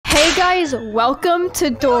Hey guys, welcome to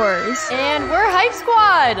Doors. And we're Hype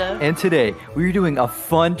Squad. And today, we're doing a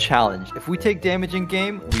fun challenge. If we take damage in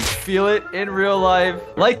game, we feel it in real life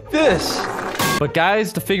like this. But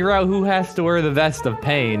guys, to figure out who has to wear the vest of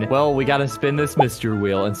pain, well, we gotta spin this mystery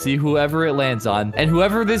wheel and see whoever it lands on. And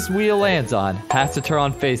whoever this wheel lands on has to turn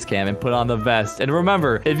on face cam and put on the vest. And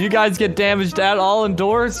remember, if you guys get damaged at all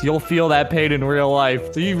indoors, you'll feel that pain in real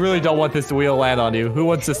life. So you really don't want this wheel land on you. Who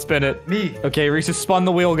wants to spin it? Me. Okay, Reese has spun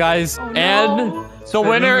the wheel, guys. Oh, no. And the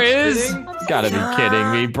winner is... spinning? You gotta be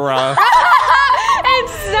kidding me, bruh.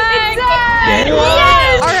 It's Zach!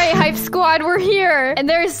 Yes! All right, Hype Squad, we're here. And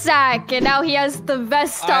there's Zach, and now he has the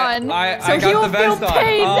vest on. I got the vest on.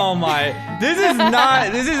 Pain. Oh my. This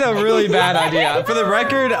is a really bad idea. For the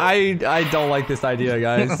record, I don't like this idea,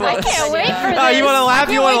 guys. I can't wait for this. You want to laugh?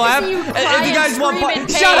 You want to laugh? If you guys want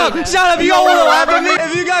shut up. You don't want to laugh at me.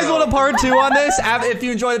 If you guys want a part 2 on this, if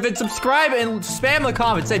you enjoyed the vid, subscribe and spam the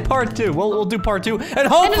comments. Say part 2. We'll do part 2. And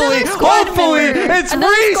hopefully it's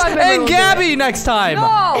Reese and Gabby next time. No.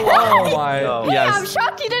 Oh my. Yeah, I'm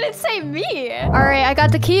shocked you didn't say me. All right, I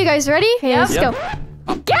got the key. You guys ready? Okay, let's go.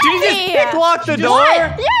 Gabby! Did you just pick lock the door?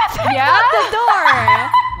 What? Yeah, pick lock the door.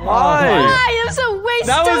 Why? Why? It was a waste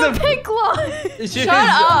of a pick lock. Shut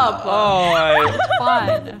up. Oh my.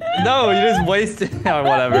 Fun. No, you just wasted. Or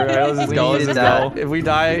whatever. All right, let's just go. Let's just go. that. If we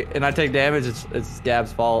die and I take damage, it's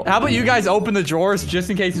Gab's fault. How about you guys open the drawers just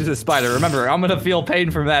in case there's a spider? Remember, I'm gonna feel pain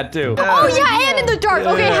from that too. Oh yeah, and in the dark.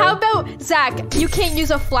 Okay, how about Zach? You can't use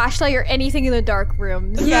a flashlight or anything in the dark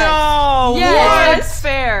rooms. No, Yeah, what? that's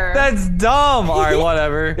fair. That's dumb. All right,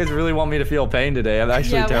 whatever. You guys really want me to feel pain today? I'm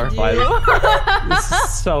actually terrified. This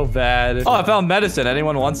is so bad. Oh, I found medicine.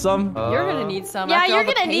 Anyone want some? You're gonna need some. Yeah, after all you're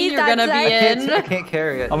the gonna pain need you're that, gonna be Zach. I in. can't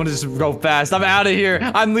carry it. I'm gonna just go fast. I'm out of here.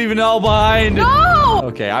 I'm leaving it all behind. No!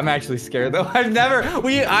 Okay, I'm actually scared though. I'm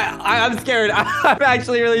scared. I'm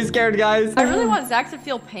actually really scared, guys. I really want Zach to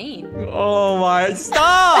feel pain. Oh my!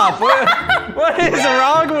 Stop! what is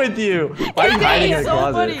wrong with you? Why are you hiding in the so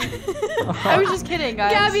closet? funny. I was just kidding,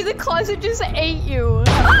 guys. Gabby, the closet just ate you.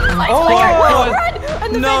 Oh, Run!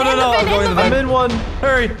 And the no, vent, no, and no! the I'm vent, going and to the the I'm vent. in one.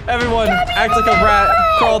 Hurry, everyone! Gabby, Act like a run, rat.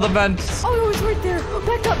 run! Crawl the vents. Oh, no, it's right there.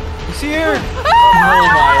 Back up. You see here? Oh,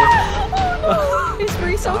 no. Is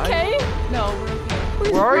Reese okay? No, we're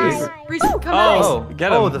okay. Where are you? Reese, come out. Oh,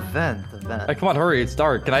 get him! Oh, the vent. The vent. Come on, hurry! It's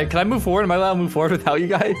dark. Can I move forward? Am I allowed to move forward without you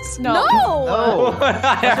guys? No. Oh.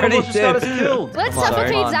 I already Just got us did. killed. Let's Come on,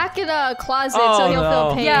 suffocate sorry. Zach in a closet Oh, so he'll no.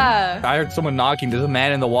 feel pain. Yeah. I heard someone knocking. There's a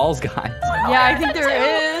man in the walls, guys. Yeah, I think there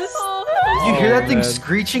is. You hear that thing man.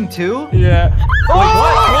 screeching too? Yeah.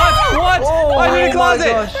 What? Oh, I need a my closet.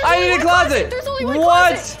 gosh. I need a closet. There's only one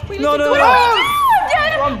What? closet. We need No, to no, go no.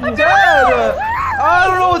 I'm dead. I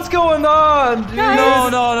don't know what's going on, dude. No,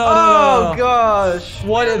 no, no, Oh no. gosh.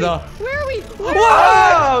 What in the? Where are we?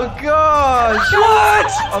 Oh gosh.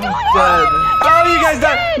 What? I'm dead. How are you guys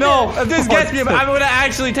done? No, if this gets me, I'm gonna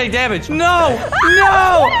actually take damage. No,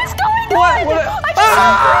 no. What is going What? on? What? I just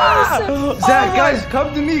Ah! Zach, guys,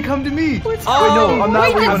 come to me. Come to me. What's Oh, Wait, no, I'm not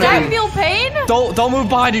Wait, leaving did Zach you. feel pain? Don't move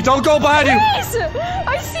behind you. Don't go behind you. Reese!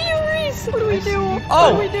 I see you, Reese. What do we do? What do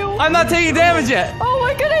Oh, we do? I'm not taking damage yet. Oh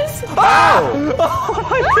my goodness. Oh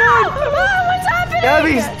my god. Ah, what's happening?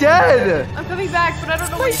 Gabby's dead. I'm coming back, but I don't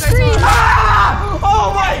know My what you guys screen. are. Ah!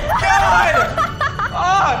 Oh my god!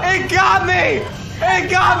 Oh, it got me! It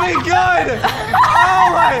got me good! Oh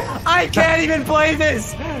my! I can't even play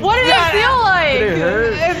this! What did it feel like? Did it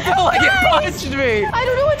hurt? It felt like it punched me! I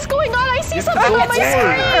don't know what's going on. I see something on my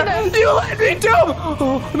screen. You let me down!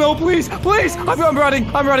 Oh, no, please, please! I'm running,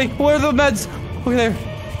 Where are the meds? Over there.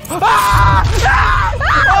 Ah! Ah!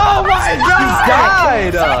 Oh my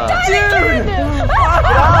god! Died. Dude!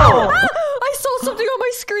 Ow. I saw something on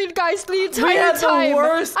my screen, guys, the entire had the time.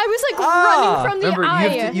 worst- I was like running from the Remember,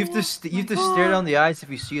 eye. you have to stare down the eyes if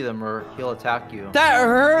you see them, or he'll attack you. That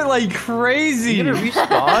hurt like crazy! You gonna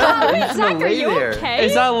respawn? You're just Zach, gonna are lay you there. okay?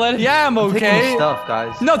 It's not letting. Yeah, I'm Take okay. your stuff,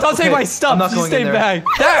 guys. No, don't take Okay, my stuff. I'm not Just going stay in there. back.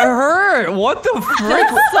 That hurt. What the frick?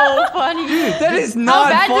 So funny. That is How not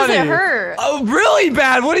bad funny. does it hurt? Oh, really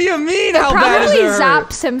bad. What do you mean? How bad Probably does it hurt?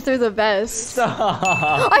 zaps him through the vest. Stop.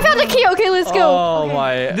 I found the key. Okay, let's go. Oh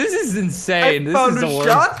my! This is insane. This Found is a the worst.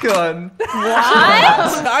 shotgun.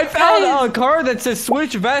 I found a card that says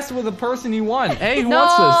switch vest with the person you want. Hey, who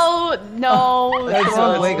wants No. That's Come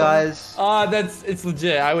on, wait, guys. this? It's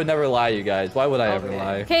legit. I would never lie, you guys. Why would I ever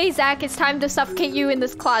lie? Okay, Zach, it's time to suffocate you in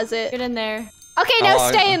this closet. Get in there. Okay, now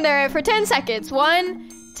Oh, stay in there for 10 seconds. 1,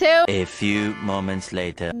 2. A few moments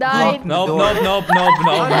later. 9. Nope. I'm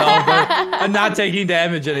not taking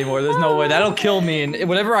damage anymore. There's no way. That'll kill me. And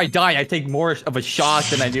whenever I die, I take more of a shock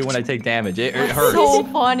than I do when I take damage. It hurts. So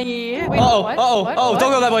funny. Wait, what?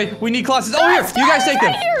 Don't go that way. We need classes. Oh, here. You guys take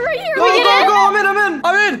them. Right here. Go,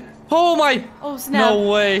 I'm in. Oh, my. Oh, snap. No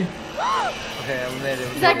way. Okay, I made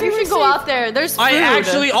it. Zach, you should go out there. There's food. I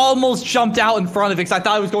actually almost jumped out in front of it because I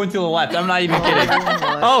thought I was going to the left. I'm not even kidding.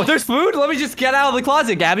 Oh, there's food? Let me just get out of the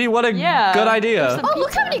closet, Gabby. What a good idea. Oh,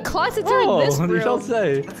 look how many closets are in this room. You don't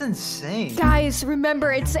say. That's insane. Guys,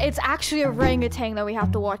 remember, it's actually a orangutan that we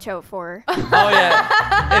have to watch out for. Oh,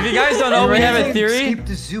 yeah. If you guys don't know, we have a theory. Escape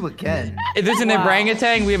the zoo again. If there's an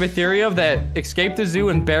orangutan, we have a theory of that escaped the zoo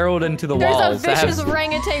and barreled into the There's walls. a vicious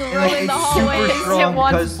orangutan roaming the hallways. It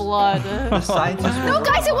wants blood. The scientists No,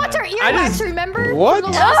 guys, it wants our earwax, remember? What?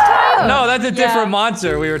 From the last time? No, that's a different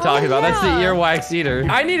monster we were talking about. That's the earwax eater.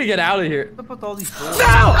 I need to get out of here. Up with all these doors.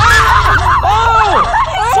 No! Oh!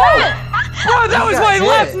 No, that was my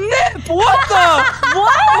left nip! What the?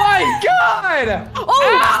 What? My God!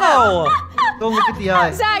 Ow! Don't look at the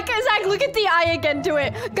eye. Zach, look at the eye again. Do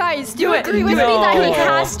it. Guys, do you it. agree with me No. that he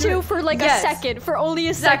has to for like Yes. a second? For only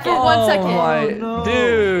a Zach, second. for 1 second. My no.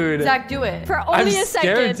 dude. Zach, do it. For I'm only a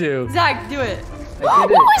scared second. to. Zach, do it. What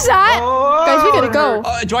was that? Oh, Guys, we gotta go.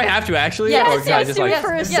 Do I have to actually? Yes, Or can I yes, just do like... it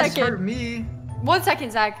for a This second. hurt me. 1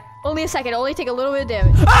 second, Zach. Only a second. Only take a little bit of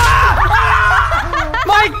damage.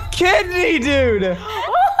 My kidney, dude!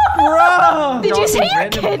 Bro! Did you say your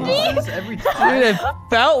Random kidney? buzz every time. Dude, it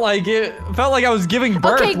felt like it. Felt like I was giving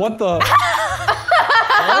birth. Okay. What the?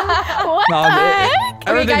 What? No, Okay,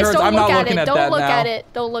 everything guys, hurts. don't I'm look not at looking it. at Don't that look now. at it.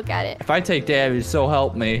 Don't look at it. If I take damage, so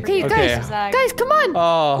help me. Okay, guys, Zach. guys, come on.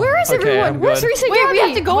 Oh, Where is okay, everyone? I'm Where's good. Reese and Wait, Gabby? we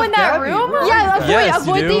have to go in that Gabby, room? where are Yeah, you? avoid, Yes, you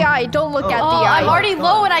avoid do. the eye. Don't look at the Oh, eye. I'm already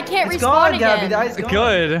low and I can't It's respawn gone, again. Gabby. The eye's gone.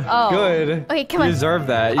 Good. Oh. Good. Okay, come on. You deserve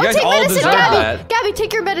that. You I'll guys take all medicine, deserve Gabby. that. Gabby,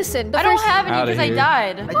 take your medicine. I don't have any Outta because I here.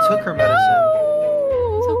 died. I took her medicine.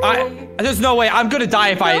 There's no way. I'm gonna die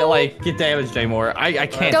if I like get damaged anymore. I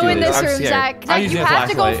can't Go do in this. this I'm room, scared. Zach. I'm Zach, using you a have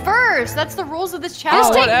to go flashlight. first. That's the rules of this Just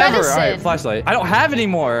challenge. take Whatever. medicine. All right, flashlight. I don't have any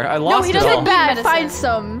more. I lost he it doesn't all. Too bad. medicine. Find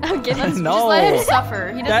some. I'm kidding. No. Just let him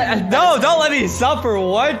suffer. He doesn't. No, don't let me suffer.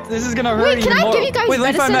 What? This is gonna hurt Wait, can even I more. give you guys Wait,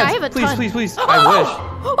 let me find medicine? I meds. have a Please, ton. please, please. I wish.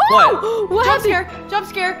 What? What Jump happened? scare! Jump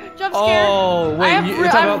scare! Jump scare! Oh, wait. I You're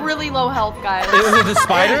talking have about... really low health, guys. Is it the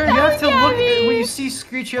spider? You have to look Gabby. when you see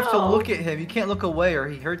Screech. You have to look at him. You can't look away or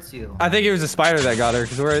he hurts you. I think it was a spider that got her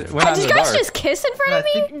because we're not Did in you the guys dark. just kiss in front I of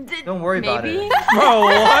me? think, don't worry about Maybe. it. Bro,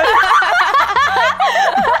 what?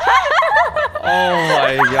 Oh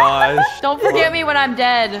my gosh. Don't forget me when I'm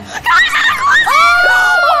dead. Oh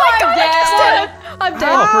my god, dead. I just did it. I'm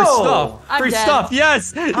dead. Oh, free How? stuff. I'm Free dead. stuff.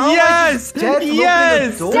 Yes. am I Yes. just dead from Yes.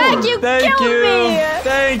 opening the door? Zach, you Thank killed you. me.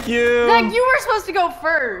 Thank you. Zach, you were supposed to go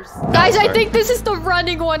first. Guys, I think this is the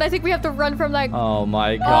running one. I think we have to run from that. Oh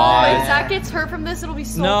my Oh, if god. Zach gets hurt from this, it'll be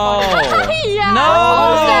so No. funny. Yeah.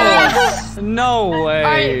 No. No way.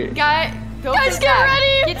 Alright, go Guys, get get Zach.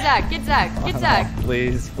 ready. Get Zach, get Zach, get Zach.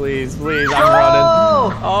 Please, please, please. I'm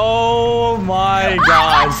running. Oh my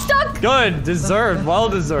gosh. I'm stuck. Good. Deserved. Well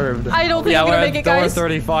deserved. I don't think yeah, I'm we're gonna at make it, door guys.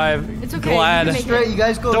 35. It's okay, Glad. you can make Straight, you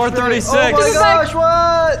guys go Door straight. 36. Oh my Give it gosh,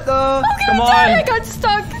 what the? Come I on. got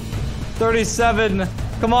stuck. 37.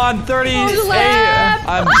 Come on. 38. left.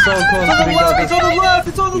 I'm so close to being done. It's on the left.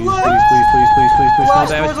 It's on the Please, left. please. No Last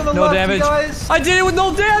damage. door's on the No left, you damage. guys. I did it with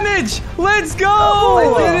no damage. Let's go. I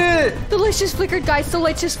did it. The lights just flickered, guys. The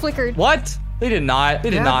lights just flickered. What? They did not. They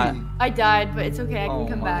did not. Gabby. I died, but it's okay, I can Oh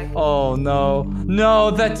come my. back. Oh no.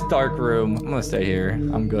 No, that's a dark room. I'm gonna stay here.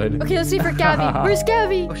 I'm good. Okay, let's see for Gabby. Where's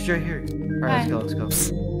Gabby? Oh, straight here. All right, let's go.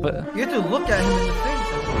 Let's go. But You have to look at him in the face.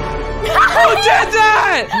 who did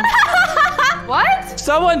that? What?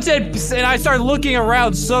 Someone said, "Psst," and I started looking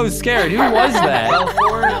around, so scared. Who was that? Fell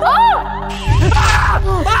for it.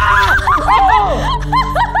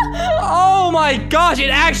 Oh my gosh! It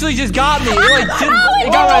actually just got me. It like did,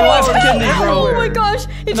 it got my left kidney, bro. Oh my gosh.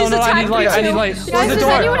 It No, just no, I attacked need light. me I need too. light. Guys, Where's the does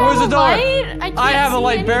door? anyone Where's the have a door? light? I have a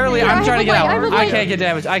light, barely. I'm trying to get I have out. a I light. can't get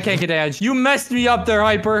damaged. I can't get damaged. You messed me up there,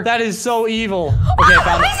 Hyper. That is so evil. Okay, I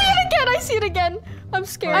found I it. see it again. I see it again. I'm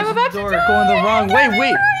scared. I'm about to Door. die. Going the wrong way.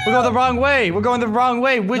 Wait, we're going the wrong way. We're going the wrong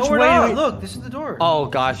way. Which No, we're way? not. do we... Look, this is the door. Oh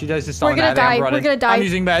gosh, you guys just saw We're gonna that. die. I'm running. We're gonna die. I'm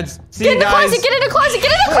using meds. See Get in you the guys. closet. Get in the closet. Get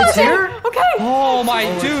in the Wait, it's closet. here? Okay. Oh my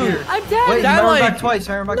Oh, it's dude. here. I'm dead. Wait, that, remember like- back twice.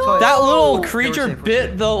 Remember back twice. That little They were creature safe, we're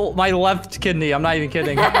bit my left kidney. I'm not even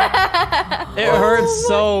kidding. It hurts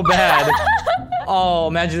so bad. Oh,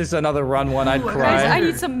 imagine this is another run one. I'd Guys, cry. I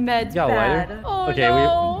need some meds Yeah, bad. lighter. Oh okay,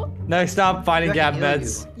 no. next stop, finding I Gab can heal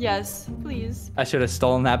meds. Yes, please. I should have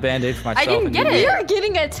stolen that band-aid for myself. I didn't get it. You're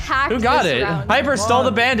getting attacked. Who got this it? round. Hyper stole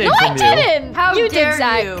the band-aid No, from I you. didn't. How you dare did,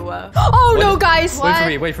 Zach. you? Oh no, guys. Wait for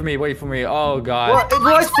me, wait for me, wait for me. Oh god. What? The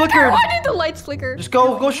lights flickered. Why did the lights flicker? Just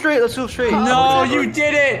go straight. Let's go straight. No, you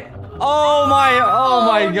did it! Oh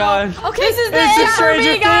my gosh. Okay, This is the It's end a for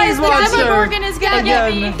Stranger me, guys. Things The monster. Demogorgon is gonna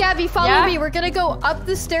get me. Gabby, follow Yeah? me. We're gonna go up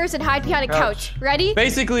the stairs and hide behind a couch. Ready?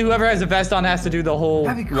 Basically, whoever has a vest on has to do the whole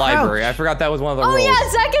Gabby, crouch. library. I forgot that was one of the Oh rules. yeah,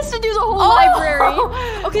 Zach gets to do the whole Oh. library.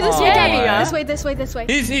 Okay, this way, Oh, Gabby. yeah. This way, this way, this way.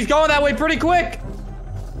 He's going that way pretty quick.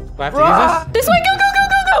 Do I have to use this? This way, go, go, go, go, go.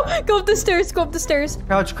 Go up the stairs, go up the stairs.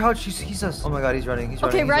 Crouch. He's us. Oh my god, he's running. He's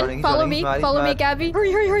Okay, running. run. He's Follow running, me. he's mad, he's Follow me, mad. Gabby.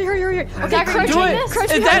 Hurry. Okay, Zach, are you crouch. Do doing it. this? Crouch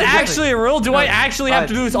Is behind that the couch. actually a rule? Do I actually have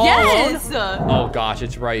to do this all alone? Yes. Oh gosh,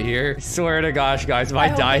 it's right here. I swear to gosh, guys, if I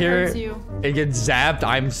hope die it here hurts you. and get zapped,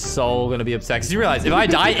 I'm so gonna be upset. Cause you realize if I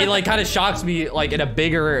die, it like kind of shocks me like in a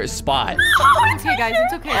bigger spot. It's okay, guys.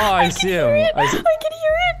 It's okay. Oh, I see him. I can hear it.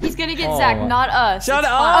 He's gonna get Oh Zach, my- not us. Shut It's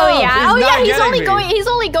up. fine. Oh yeah. he's Oh yeah. not He's getting only me. going. He's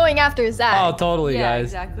only going after Zach. Oh, totally, Yeah, guys.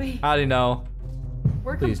 exactly. How do you know?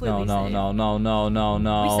 We're Please, completely no. safe.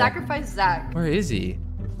 We sacrificed Zach. Where is he?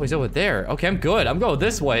 Oh, he's over there. Okay, I'm good. I'm going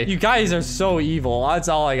this way. You guys are so evil. That's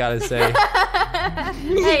all I gotta say.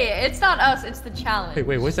 Hey, it's not us. It's the challenge.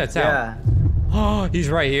 Wait, what's that sound? Yeah. Oh, he's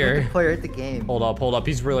right here. Player at the game. Hold up.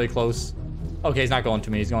 He's really close. Okay, he's not going to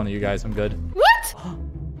me. He's going to you guys. I'm good. What?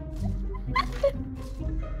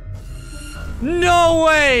 No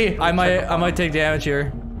way! I might take damage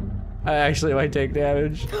here. I actually might take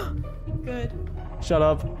damage. Good. Shut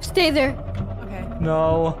up. Stay there. Okay.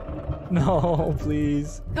 No,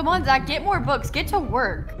 please. Come on, Zach. Get more books. Get to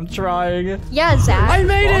work. I'm trying. Yeah, Zach. I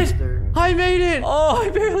made Monster. it! I made it! Oh, I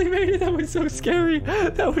barely made it. That was so scary.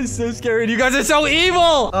 That was so scary. You guys are so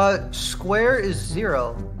evil! Square is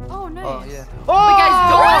 0. Oh, nice. Oh yeah. But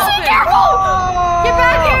guys, don't Careful! Get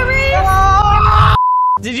back here, Reese!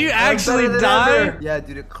 Did you I'm actually better than die? ever. Yeah,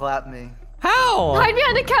 dude, it clapped me. How? Hide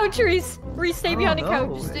behind the couch, Reese. Reese, stay behind the No,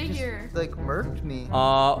 couch. it Stay just, here. like murked me.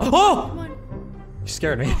 Oh! Come on. You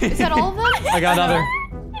scared me. Is that all of them? I got another.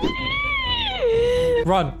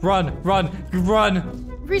 Run.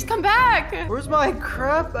 Reese, come back. Where's my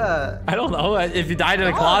crap at? I don't know. If you died in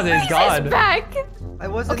a closet, it's Reese gone. is back. I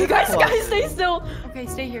wasn't. Okay, in the guys, closet. stay still. Okay,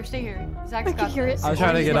 stay here. Zach's I can got hear this. it. I was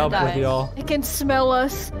trying to get up with y'all. It can smell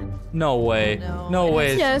us. No way. No it way.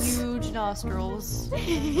 has Yes. Huge nostrils.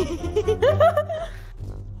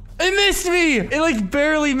 It missed me. It like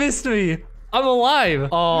barely missed me. I'm alive.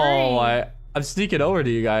 Oh, I'm sneaking over to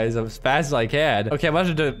you guys as fast as I can. Okay, I'm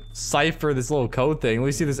about to decipher this little code thing. Let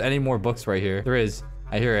me see if there's any more books right here. There is.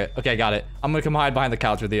 I hear it. Okay, I got it. I'm gonna come hide behind the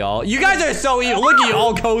couch with y'all. You guys are so evil. Look at you,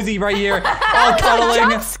 all cozy right here, all Jump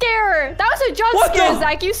cuddling. scare! That was a jump What scare, the-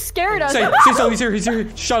 Zach. You scared us. Say so. He's here.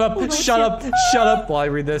 Shut up. Shut up. While I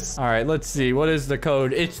read this. All right, let's see. What is the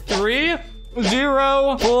code? It's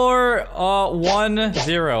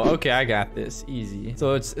 30410. Okay, I got this. Easy.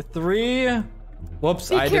 So it's 3. Whoops,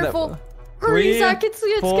 Be I did careful. that. Hurry, Zach. It's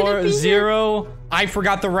gonna be here. 0. I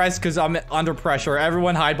forgot the rest because I'm under pressure.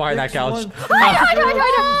 Everyone hide behind that couch.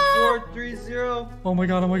 430. Oh my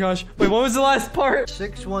gosh. Wait, what was the last part?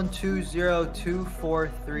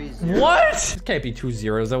 61202430. What? It can't be 2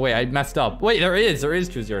 zeros. Oh wait, I messed up. Wait, there is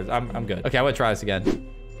 2 zeros. I'm good. Okay, I'm gonna try this again.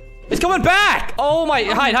 It's coming back! Oh my,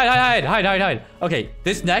 hide. Okay,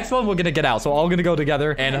 this next one we're gonna get out. So all gonna go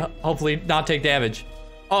together and hopefully not take damage.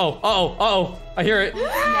 Uh-oh. I hear it.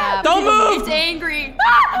 Snap. Don't move! It's angry.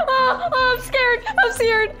 I'm scared.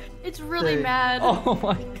 It's really Hey. mad. Oh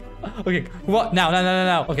my god. Okay, what?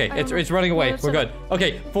 No. Okay, it's running away. We're good.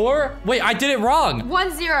 Okay, 4. Wait, I did it wrong.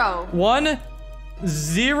 1 0. 1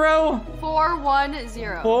 0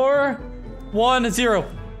 410. 410.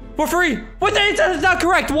 We're free. What? That's not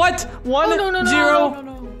correct. What? 1 Oh, no. 0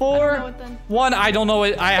 No. 4 I don't know what then. 1. I don't know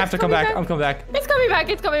it. I have to come coming back. back. I'm coming back.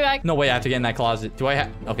 It's coming back. No way. I have to get in that closet. Do I have?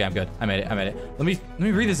 Okay, I'm good. I made it. Let me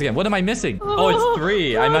read this again. What am I missing? Oh, it's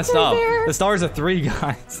 3. I messed up. there. The stars are 3,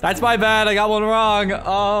 guys. That's my bad. I got one wrong.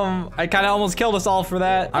 I kind of almost killed us all for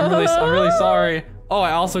that. I'm really sorry. Oh,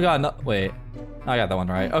 I also got wait. I got that one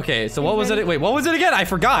right. Okay, so what was it? Wait, what was it again? I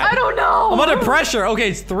forgot. I don't know. I'm under pressure. Okay,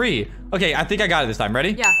 it's 3. Okay, I think I got it this time.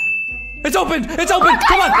 Ready? Yeah. It's open! Come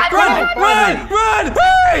on! Run!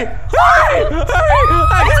 Hurry!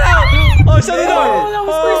 I get out! Oh, shut the door!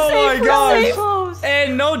 We're safe. gosh!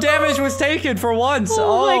 And no damage was taken for once.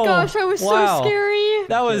 Oh my gosh, that was so scary.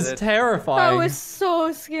 That was terrifying. That was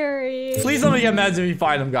so scary. Please let me get meds if you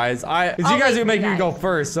find them, guys. Cause you guys are making me go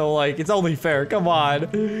first, so like it's only fair. Come on, No,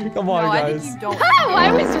 I guys. think you don't.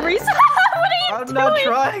 Why was Reese? What are you I'm not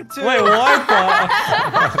trying to. Wait, what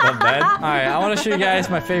the bed? All right, I want to show you guys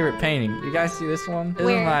my favorite painting. You guys see this one? This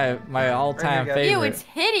is my all-time Right here, favorite. Ew, it's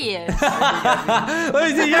hideous. Let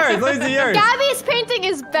me see yours. Let me see yours. Gabby's painting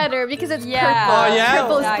is better because it's Yeah. purple. Oh, yeah?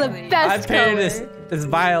 Purple's Exactly. the I best painted color. this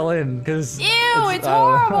violin because. Ew, it's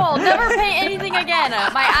horrible. Never paint anything again.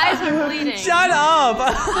 My eyes are bleeding. Shut up!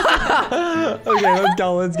 Okay, let's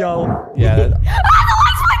go. Let's go. Yeah.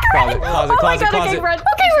 Closet, Oh my god, okay, run.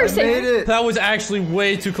 Okay, we're I made safe. it. That was actually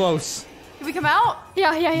way too close. Can we come out?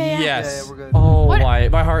 Yeah. Yes. Yeah, we're good. Oh What?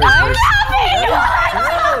 my heart is racing.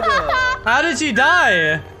 Good. How did she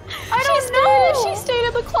die? I don't know. She stayed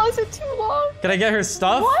in the closet too long. Can I get her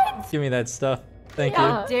stuff? What? Give me that stuff. Thank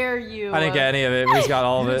How you. dare you? I didn't get any of it. We just got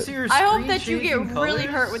all of You didn't it. see your I hope screen that you get changing really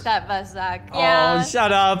colors? hurt with that vest, Zach. Yeah. Oh,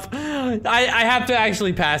 shut up. I have to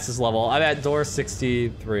actually pass this level. I'm at door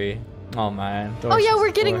 63. Oh, man. Door Oh yeah, we're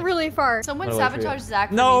 64. getting really far. Someone What do I do? sabotage Zach.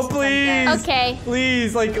 for No, me since I'm dead. please. Okay.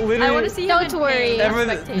 Please, like, literally. I want to see him Don't in worry. pain, not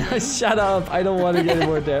Everything. spectating. Shut up. I don't want to get any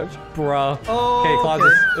more damage. Bro. Oh, Okay, closet.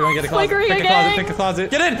 okay. We're gonna get a closet. Flickering Pick a again. closet. Pick a closet.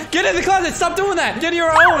 Get in. Get in the closet. Stop doing that. Get your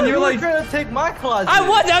own. You're You like. were trying to take my closet. I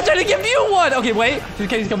was now trying to give you one. Okay, wait. Just in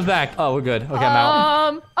case he comes back. Oh, we're good. Okay, I'm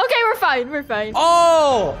out. Okay, we're fine. We're fine.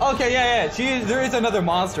 Oh, okay, yeah. There is another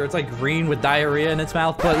monster. It's like green with diarrhea in its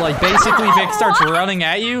mouth. But like basically, if it starts running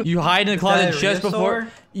at you, you hide in the closet Diarrhea just before. sore?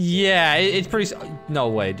 Yeah, it's pretty. No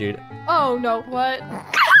way, dude. Oh no. What?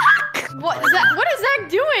 What is Zach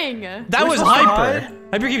doing? That We're was supposed to Hyper. hide?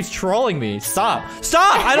 Hyper keeps trolling me. Stop.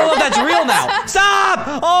 Stop. I don't know if that's real now.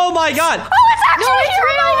 Stop. Oh my god. It's actually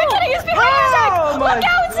real. You're kidding. It's behind you, Zach. Oh my Look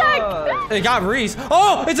out, Zach. God. It got Reese.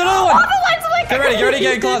 Oh, it's another one. Oh, the light's flickering. Get ready. Get ready.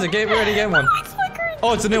 Get in closet. Get ready. Get one. It's flickering.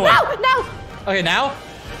 Oh, it's a new one. No. Okay, now?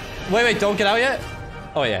 Wait, don't get out yet?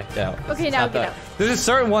 Oh, yeah, get out. Okay, It's now not get that. out. There's a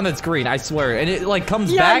certain one that's green, I swear. And it, like,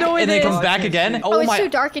 comes Yeah, back, no, it and then it is. comes Oh, I back can't again. see. Oh, it's my... too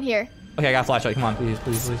dark in here. Okay, I got a flashlight. Come on, please.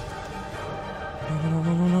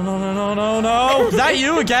 No. Is that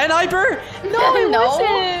you again, Hyper? No, it No.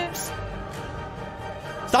 wasn't.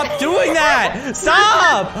 Stop doing that!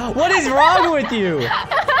 Stop! What is wrong with you?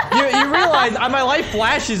 You realize my light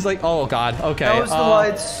flashes like, oh, God. Okay. That was the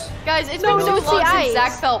lights. Guys, it's No, been no, too it's the long since eyes.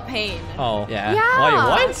 Zach felt pain. Oh, yeah. Yeah. Wait,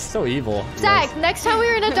 what? So evil. Zach, next time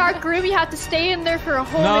we're in a dark room, you have to stay in there for a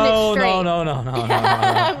whole No. minute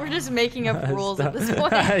straight. We're just making up rules at this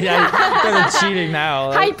point. Yeah, you guys are cheating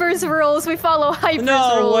now. Hyper's rules. We follow Hyper's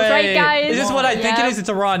No rules, way. right, guys? Is this what I think it Yeah. is? It's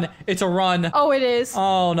a run. It's a run. Oh, it is.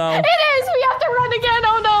 Oh, no. It is. We have to run again.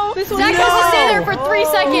 Oh no. This Zach one's has to stay no. there for 3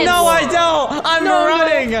 seconds. No, I don't. I'm No, no.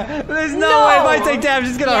 running. There's no, No. way. If I take damage,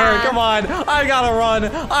 it's gonna Yeah. hurt. Come on. I gotta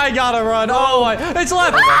run. Oh, my. It's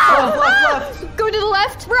left. Left. Go to the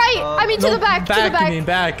left, right. I mean, to No, the back. To the You back. mean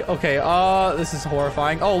back. Okay. This is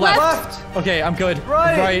horrifying. Oh, left. Left. Okay, I'm good.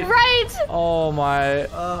 Right. Right. Oh, my.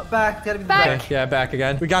 Back. Gotta be the Back. back. Okay, yeah, back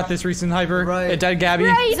again. We got this, Reese and Hyper. Right. Dead Gabby.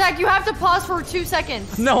 Right. Zach, you have to pause for 2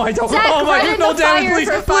 seconds. No, I don't. Zach, oh, my. run in No the damage, fire please.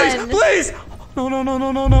 for Please. fun. Please. No.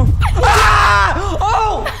 Ah!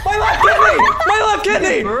 Oh, my left kidney. My left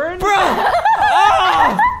kidney. Burned? Bro.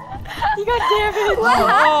 Oh. You got damaged. What Oh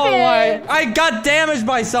happened? my! I got damaged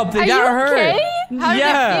by something. Are Got you hurt. okay? How did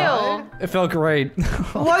yeah. it feel? It felt great.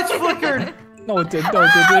 The lights flickered. No, it did. No,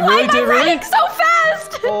 it did. Did it really? Did it really? Running so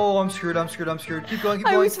fast. Oh, I'm screwed. Keep going.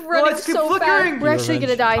 I was running Lights keep so flickering. fast. We're actually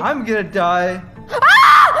gonna die. I'm gonna die.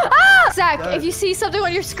 Zach, Guys. if you see something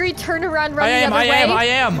on your screen, turn around, run I the am. other way. I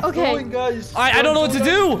am. Okay. Going, guys. I don't know what to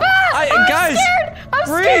do. I'm Guys. scared.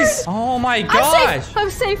 I'm Reese. scared. Oh my I'm gosh. safe. I'm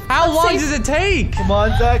safe. How I'm long safe. does it take? Come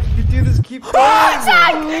on, Zach. You can do this. Keep going.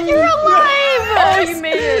 Zach, you're alive. Oh, you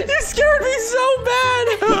made it. You scared me so bad.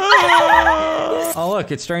 Oh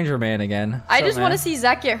look, it's Stranger Man again. I So just want to mad. see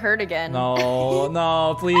Zach get hurt again.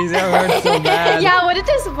 No, please. It hurts so bad. Yeah, what if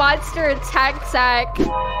this monster attacked Zach? Zach,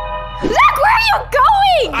 where are you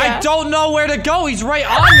going? I don't know where to go. He's right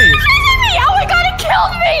on me. Oh my god, it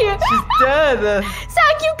killed me! She's dead.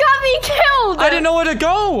 Zach, you got me killed! I didn't know where to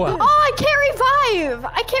go. Oh, I can't revive!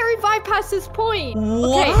 I can't revive past this point.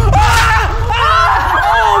 What? Okay.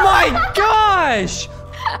 Oh my gosh!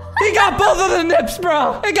 He got both of the nips,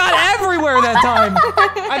 bro! It got everywhere that time!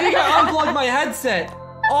 I think I unplugged my headset.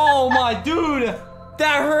 Oh my dude!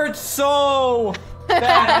 That hurts so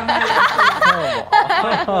bad.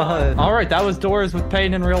 Alright, that was Doors with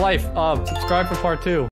Pain in Real Life. Subscribe for part 2.